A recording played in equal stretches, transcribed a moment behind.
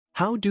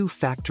How do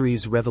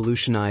factories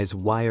revolutionize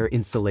wire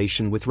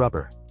insulation with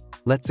rubber?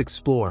 Let's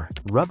explore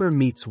rubber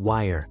meets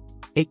wire,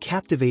 a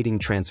captivating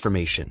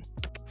transformation.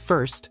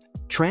 First,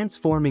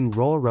 transforming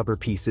raw rubber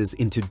pieces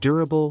into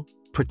durable,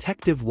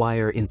 protective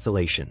wire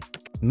insulation.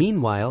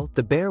 Meanwhile,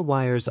 the bare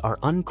wires are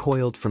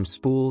uncoiled from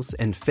spools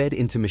and fed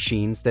into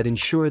machines that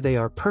ensure they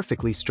are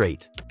perfectly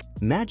straight.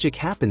 Magic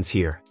happens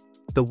here.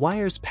 The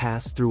wires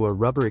pass through a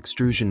rubber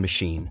extrusion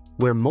machine,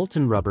 where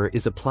molten rubber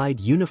is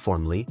applied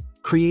uniformly,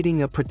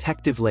 creating a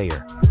protective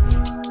layer.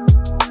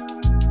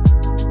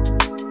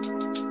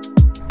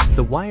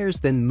 The wires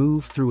then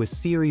move through a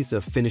series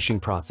of finishing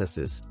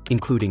processes,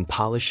 including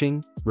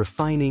polishing,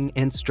 refining,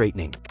 and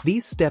straightening.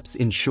 These steps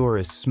ensure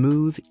a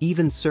smooth,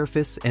 even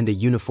surface and a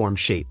uniform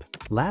shape.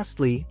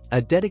 Lastly,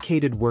 a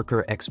dedicated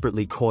worker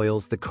expertly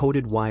coils the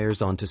coated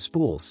wires onto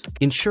spools,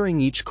 ensuring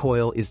each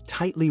coil is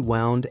tightly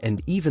wound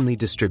and evenly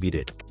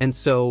distributed. And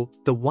so,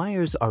 the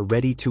wires are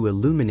ready to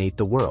illuminate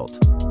the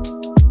world.